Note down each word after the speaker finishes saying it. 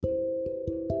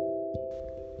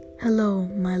Hello,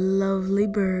 my lovely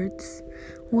birds.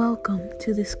 Welcome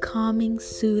to this calming,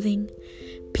 soothing,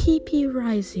 pee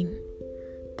rising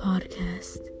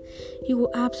podcast. You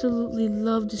will absolutely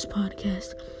love this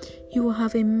podcast. You will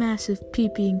have a massive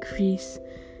pee increase,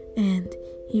 and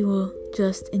you will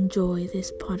just enjoy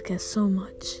this podcast so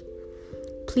much.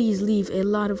 Please leave a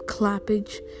lot of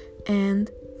clappage and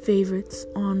favorites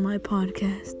on my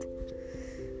podcast.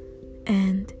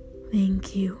 And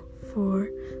thank you for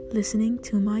listening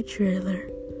to my trailer.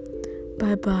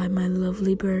 Bye bye, my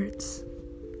lovely birds.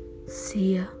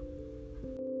 See ya.